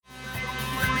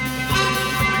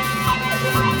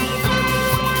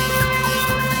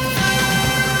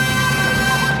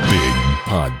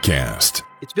Podcast.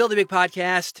 It's Build a Big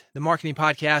Podcast, the marketing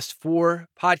podcast for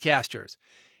podcasters.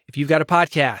 If you've got a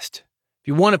podcast, if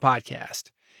you want a podcast,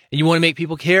 and you want to make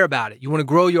people care about it, you want to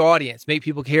grow your audience, make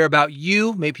people care about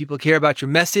you, make people care about your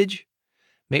message,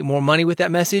 make more money with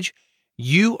that message,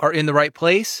 you are in the right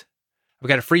place. I've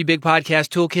got a free Big Podcast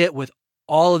toolkit with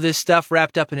all of this stuff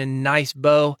wrapped up in a nice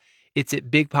bow. It's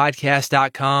at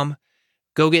bigpodcast.com.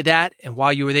 Go get that. And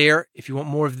while you were there, if you want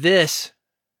more of this,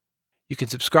 you can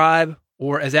subscribe,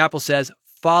 or as Apple says,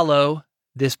 follow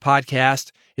this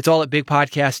podcast. It's all at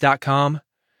bigpodcast.com.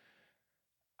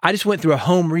 I just went through a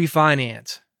home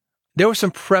refinance. There was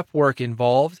some prep work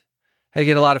involved. I had to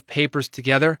get a lot of papers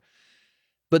together.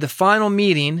 But the final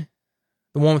meeting,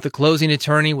 the one with the closing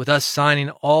attorney, with us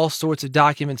signing all sorts of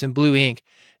documents in blue ink,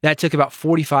 that took about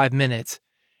 45 minutes.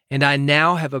 And I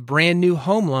now have a brand new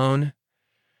home loan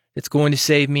that's going to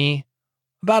save me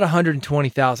about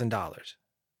 $120,000.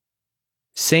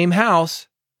 Same house,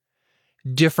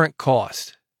 different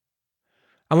cost.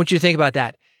 I want you to think about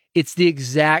that. It's the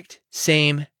exact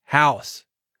same house.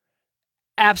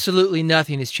 Absolutely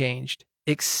nothing has changed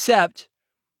except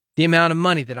the amount of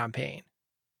money that I'm paying.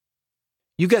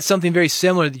 You've got something very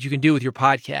similar that you can do with your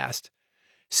podcast.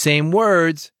 Same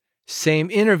words,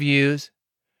 same interviews,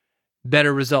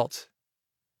 better results.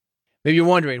 Maybe you're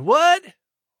wondering, what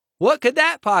could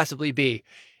that possibly be?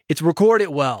 It's record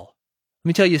it well. Let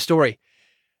me tell you a story.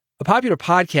 A popular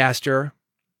podcaster,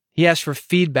 he asked for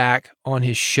feedback on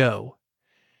his show.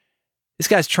 This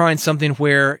guy's trying something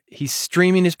where he's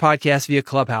streaming his podcast via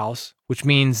Clubhouse, which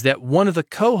means that one of the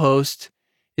co-hosts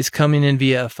is coming in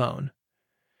via a phone.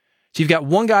 So you've got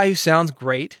one guy who sounds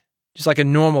great, just like a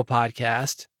normal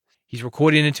podcast. He's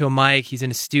recording into a mic, he's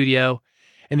in a studio.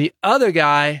 And the other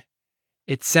guy,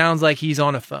 it sounds like he's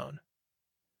on a phone.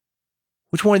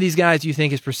 Which one of these guys do you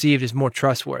think is perceived as more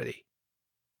trustworthy?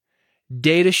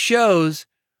 Data shows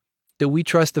that we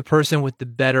trust the person with the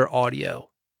better audio,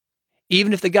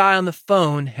 even if the guy on the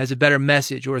phone has a better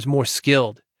message or is more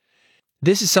skilled.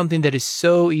 This is something that is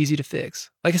so easy to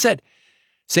fix. Like I said,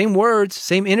 same words,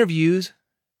 same interviews.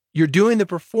 You're doing the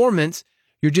performance,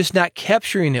 you're just not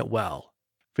capturing it well.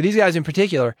 For these guys in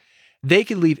particular, they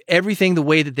could leave everything the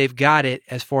way that they've got it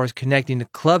as far as connecting to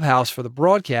Clubhouse for the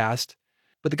broadcast,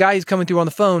 but the guy who's coming through on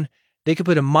the phone, they could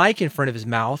put a mic in front of his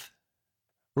mouth,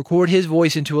 record his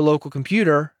voice into a local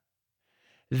computer,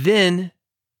 then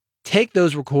take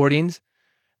those recordings,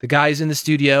 the guy who's in the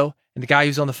studio and the guy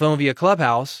who's on the phone via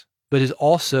Clubhouse, but is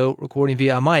also recording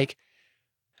via a mic,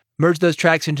 merge those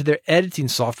tracks into their editing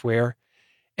software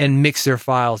and mix their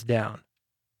files down.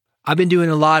 I've been doing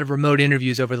a lot of remote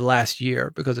interviews over the last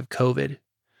year because of COVID.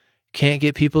 Can't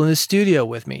get people in the studio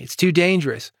with me. It's too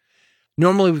dangerous.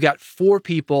 Normally we've got 4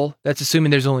 people. That's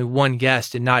assuming there's only one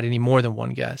guest and not any more than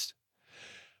one guest.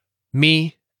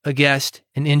 Me, a guest,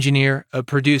 an engineer, a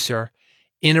producer,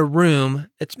 in a room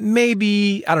that's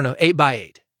maybe, 8 by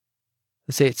 8.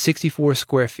 Let's say it's 64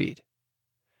 square feet.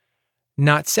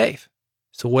 Not safe.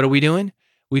 So what are we doing?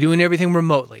 We're doing everything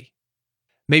remotely.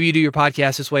 Maybe you do your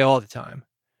podcast this way all the time.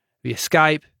 Via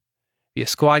Skype, via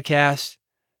Squadcast,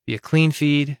 via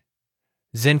CleanFeed,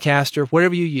 Zencastr,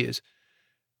 whatever you use.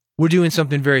 We're doing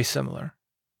something very similar.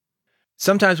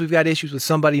 Sometimes we've got issues with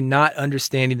somebody not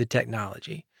understanding the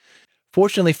technology.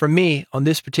 Fortunately for me, on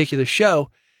this particular show,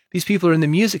 these people are in the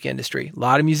music industry, a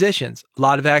lot of musicians, a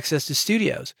lot of access to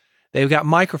studios. They've got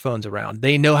microphones around.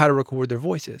 They know how to record their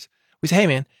voices. We say, hey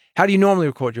man, how do you normally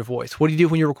record your voice? What do you do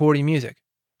when you're recording music?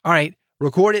 All right,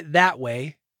 record it that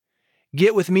way.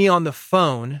 Get with me on the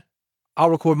phone. I'll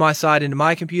record my side into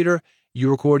my computer. You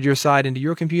record your side into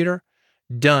your computer.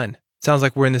 Done. Sounds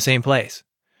like we're in the same place.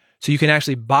 So you can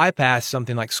actually bypass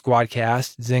something like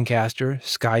Squadcast, Zencastr,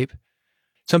 Skype.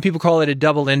 Some people call it a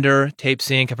double ender, tape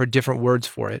sync. I've heard different words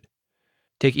for it.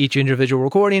 Take each individual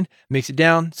recording, mix it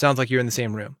down, sounds like you're in the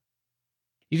same room.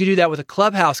 You can do that with a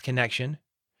Clubhouse connection.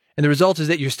 And the result is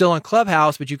that you're still on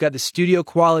Clubhouse, but you've got the studio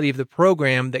quality of the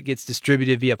program that gets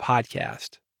distributed via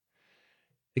podcast.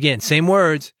 Again, same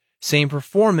words, same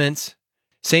performance,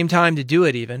 same time to do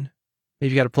it even.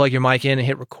 Maybe you got to plug your mic in and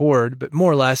hit record, but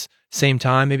more or less, same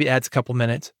time. Maybe it adds a couple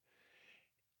minutes.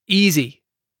 Easy.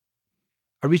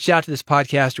 I reached out to this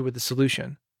podcaster with the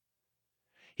solution.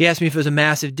 He asked me if it was a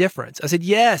massive difference. I said,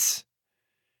 yes.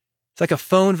 It's like a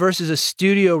phone versus a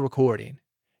studio recording.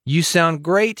 You sound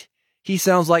great. He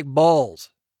sounds like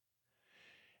balls.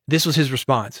 This was his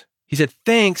response. He said,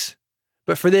 thanks,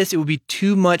 but for this, it would be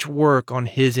too much work on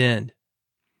his end.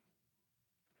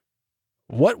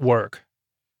 What work?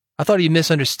 I thought he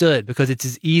misunderstood because it's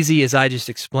as easy as I just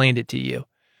explained it to you.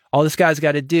 All this guy's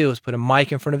got to do is put a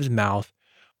mic in front of his mouth,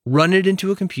 run it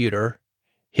into a computer,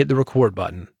 hit the record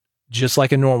button. just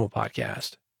like a normal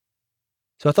podcast.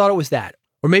 So I thought it was that.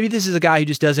 Or maybe this is a guy who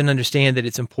just doesn't understand that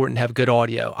it's important to have good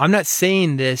audio. I'm not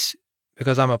saying this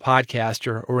because I'm a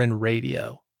podcaster or in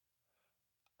radio.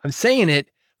 I'm saying it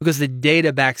because the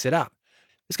data backs it up.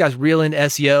 This guy's real into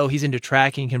SEO. He's into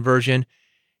tracking conversion.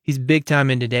 He's big time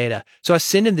into data. So I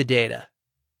send him the data,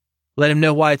 let him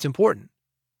know why it's important.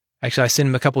 Actually, I sent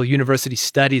him a couple of university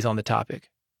studies on the topic.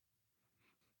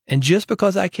 And just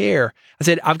because I care, I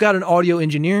said, I've got an audio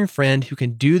engineering friend who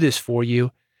can do this for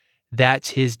you. That's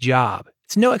his job.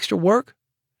 It's no extra work.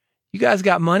 You guys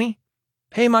got money?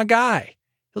 Pay my guy.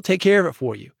 He'll take care of it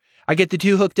for you. I get the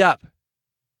two hooked up.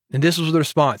 And this was the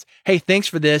response. Hey, thanks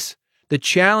for this. The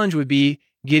challenge would be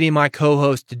getting my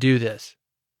co-host to do this.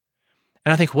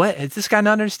 And I think, what? Is this guy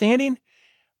not understanding?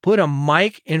 Put a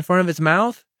mic in front of his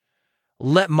mouth?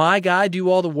 Let my guy do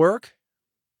all the work?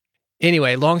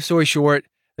 Anyway, long story short,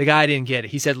 the guy didn't get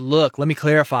it. He said, look, let me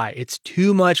clarify. It's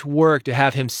too much work to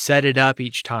have him set it up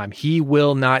each time. He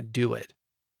will not do it.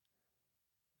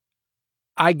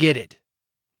 I get it.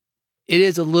 It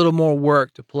is a little more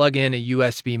work to plug in a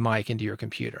USB mic into your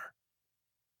computer.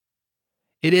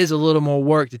 It is a little more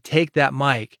work to take that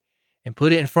mic and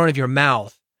put it in front of your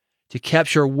mouth to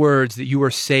capture words that you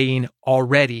are saying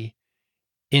already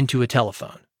into a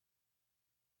telephone.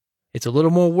 It's a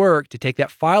little more work to take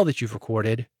that file that you've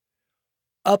recorded,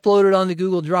 upload it onto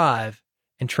Google Drive,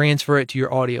 and transfer it to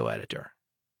your audio editor.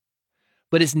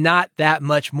 But it's not that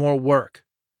much more work.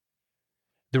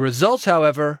 The results,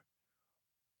 however,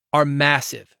 are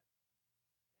massive.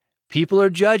 People are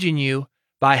judging you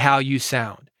by how you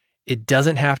sound. It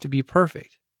doesn't have to be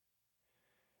perfect.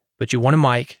 But you want a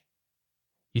mic.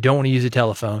 You don't want to use a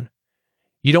telephone.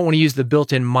 You don't want to use the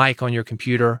built-in mic on your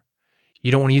computer.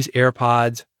 You don't want to use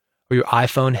AirPods or your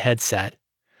iPhone headset.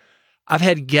 I've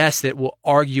had guests that will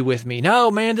argue with me.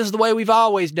 No, man, this is the way we've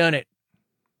always done it.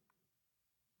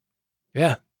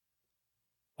 Yeah.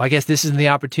 Well, I guess this isn't the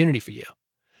opportunity for you.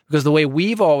 Because the way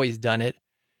we've always done it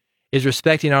is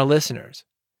respecting our listeners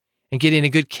and getting a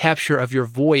good capture of your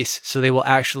voice so they will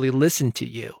actually listen to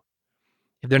you.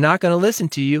 If they're not going to listen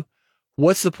to you,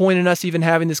 what's the point in us even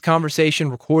having this conversation,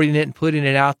 recording it, and putting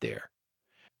it out there?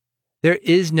 There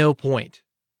is no point.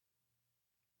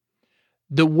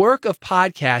 The work of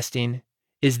podcasting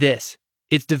is this.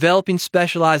 It's developing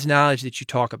specialized knowledge that you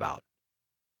talk about.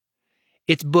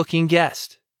 It's booking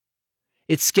guests.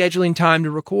 It's scheduling time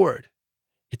to record.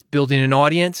 It's building an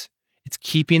audience. It's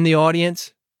keeping the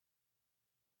audience.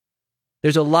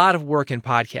 There's a lot of work in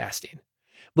podcasting,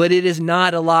 but it is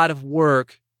not a lot of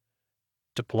work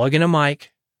to plug in a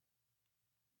mic,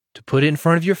 to put it in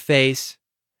front of your face,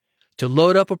 to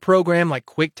load up a program like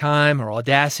QuickTime or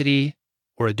Audacity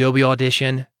or Adobe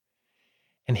Audition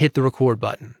and hit the record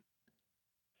button.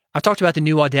 I've talked about the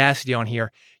new Audacity on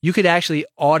here. You could actually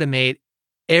automate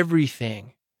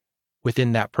everything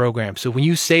within that program. So when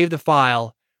you save the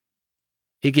file,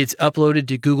 it gets uploaded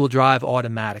to Google Drive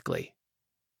automatically.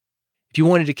 If you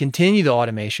wanted to continue the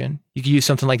automation, you could use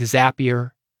something like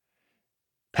Zapier,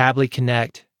 Pabbly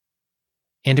Connect,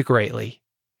 Integrately,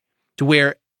 to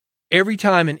where every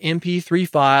time an MP3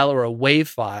 file or a WAV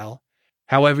file,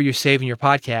 however you're saving your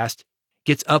podcast,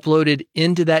 gets uploaded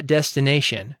into that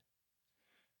destination,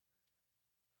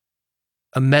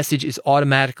 a message is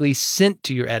automatically sent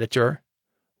to your editor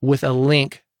with a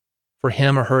link for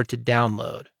him or her to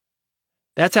download.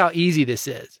 That's how easy this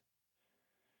is.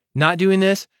 Not doing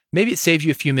this, maybe it saves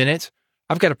you a few minutes.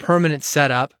 I've got a permanent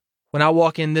setup. When I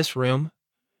walk in this room,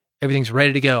 everything's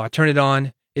ready to go. I turn it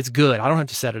on. It's good. I don't have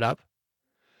to set it up.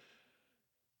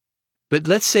 But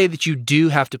let's say that you do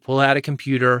have to pull out a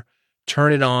computer,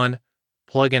 turn it on,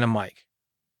 plug in a mic.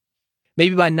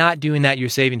 Maybe by not doing that, you're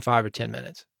saving 5 or 10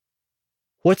 minutes.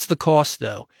 What's the cost,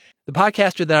 though? The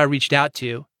podcaster that I reached out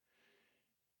to,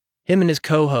 him and his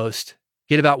co-host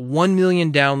get about 1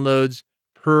 million downloads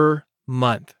per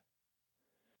month.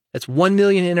 That's 1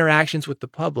 million interactions with the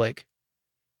public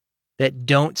that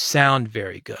don't sound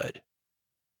very good.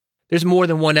 There's more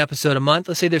than one episode a month.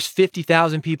 Let's say there's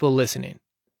 50,000 people listening.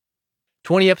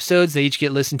 20 episodes, they each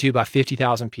get listened to by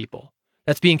 50,000 people.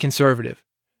 That's being conservative.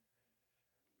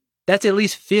 That's at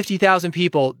least 50,000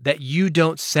 people that you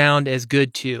don't sound as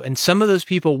good to. And some of those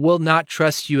people will not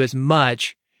trust you as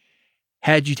much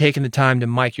had you taken the time to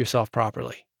mic yourself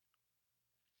properly.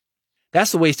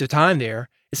 That's the waste of time there.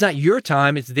 It's not your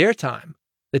time, it's their time.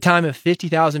 The time of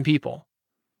 50,000 people.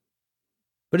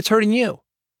 But it's hurting you.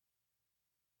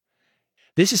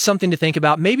 This is something to think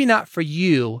about. Maybe not for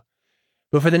you,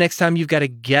 but for the next time you've got a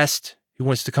guest who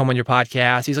wants to come on your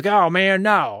podcast. He's like, oh man,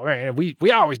 no, man,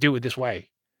 we always do it this way.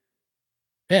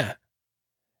 Yeah.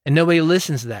 And nobody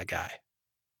listens to that guy.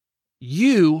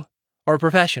 You are a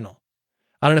professional.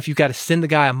 I don't know if you've got to send the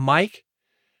guy a mic,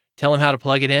 tell him how to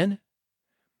plug it in.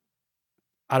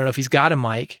 I don't know if he's got a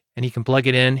mic and he can plug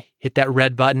it in, hit that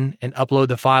red button, and upload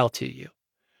the file to you.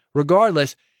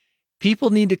 Regardless, people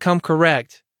need to come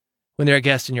correct when they're a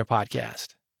guest in your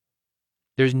podcast.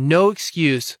 There's no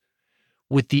excuse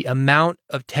with the amount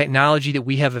of technology that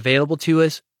we have available to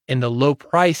us and the low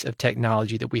price of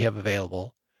technology that we have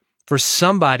available for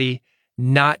somebody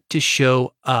not to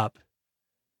show up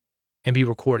and be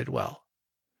recorded well.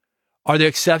 Are there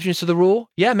exceptions to the rule?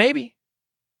 Yeah, maybe.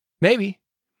 Maybe.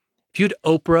 If you had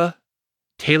Oprah,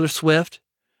 Taylor Swift,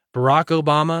 Barack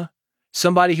Obama,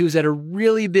 somebody who's at a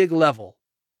really big level,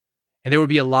 and there would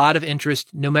be a lot of interest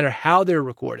no matter how they're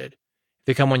recorded if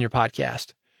they come on your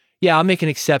podcast. Yeah, I'll make an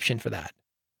exception for that.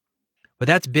 But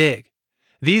that's big.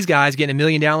 These guys getting $1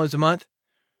 million a month,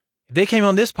 if they came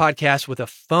on this podcast with a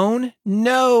phone,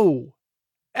 no,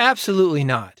 absolutely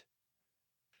not.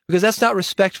 Because that's not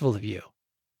respectful of you.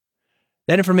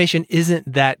 That information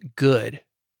isn't that good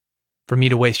for me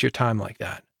to waste your time like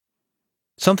that.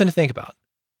 Something to think about.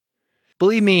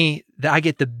 Believe me, that I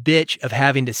get the bitch of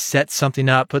having to set something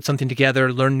up, put something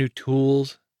together, learn new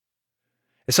tools.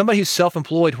 As somebody who's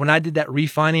self-employed, when I did that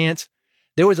refinance,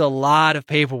 there was a lot of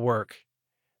paperwork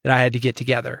that I had to get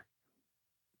together.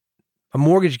 A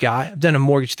mortgage guy, I've done a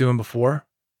mortgage through him before.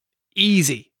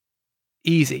 Easy.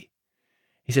 He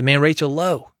said, man, rates are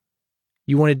low.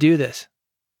 You want to do this?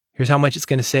 Here's how much it's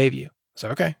going to save you. So,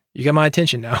 okay, you got my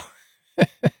attention now.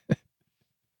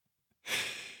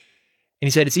 And he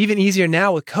said, it's even easier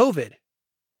now with COVID.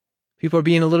 People are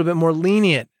being a little bit more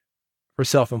lenient for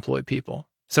self-employed people.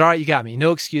 I said, all right, you got me.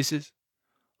 No excuses.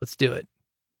 Let's do it.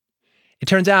 It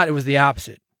turns out it was the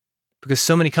opposite. Because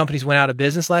so many companies went out of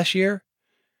business last year,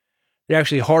 they're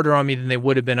actually harder on me than they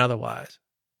would have been otherwise.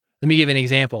 Let me give you an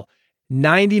example.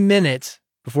 90 minutes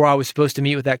before I was supposed to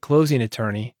meet with that closing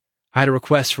attorney, I had a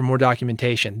request for more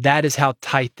documentation. That is how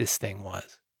tight this thing was. I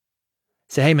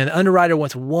said, hey man, the underwriter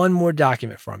wants one more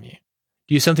document from you.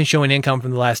 Do you have something showing income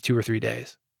from the last 2 or 3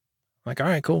 days? I'm like, all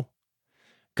right, cool.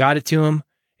 Got it to him.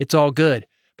 It's all good.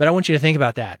 But I want you to think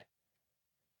about that.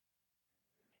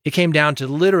 It came down to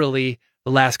literally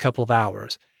the last couple of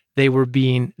hours. They were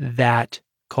being that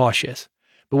cautious.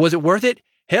 But was it worth it?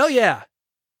 Hell yeah.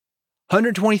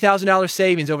 $120,000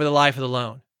 savings over the life of the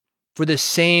loan for the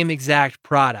same exact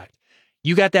product.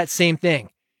 You got that same thing.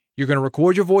 You're going to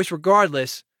record your voice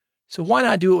regardless. So why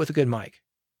not do it with a good mic?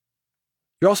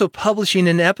 You're also publishing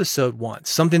an episode once,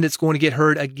 something that's going to get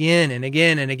heard again and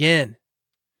again and again.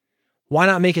 Why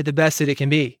not make it the best that it can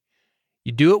be?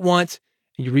 You do it once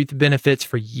and you reap the benefits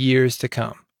for years to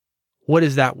come. What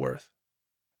is that worth?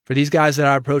 For these guys that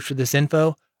I approached with this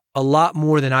info, a lot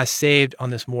more than I saved on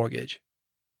this mortgage.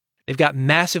 They've got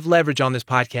massive leverage on this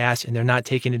podcast and they're not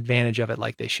taking advantage of it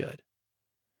like they should.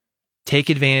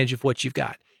 Take advantage of what you've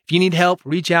got. If you need help,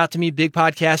 reach out to me,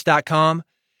 bigpodcast.com.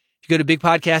 If you go to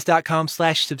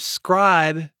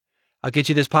bigpodcast.com/subscribe, I'll get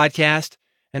you this podcast.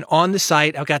 And on the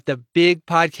site, I've got the Big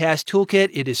Podcast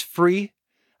Toolkit. It is free.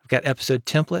 I've got episode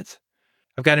templates.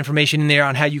 I've got information in there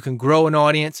on how you can grow an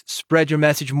audience, spread your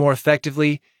message more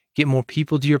effectively, get more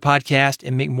people to your podcast,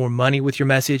 and make more money with your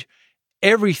message.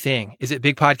 Everything is at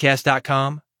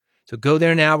bigpodcast.com. So go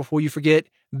there now before you forget,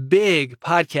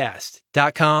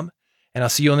 bigpodcast.com. And I'll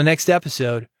see you on the next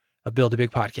episode of Build a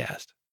Big Podcast.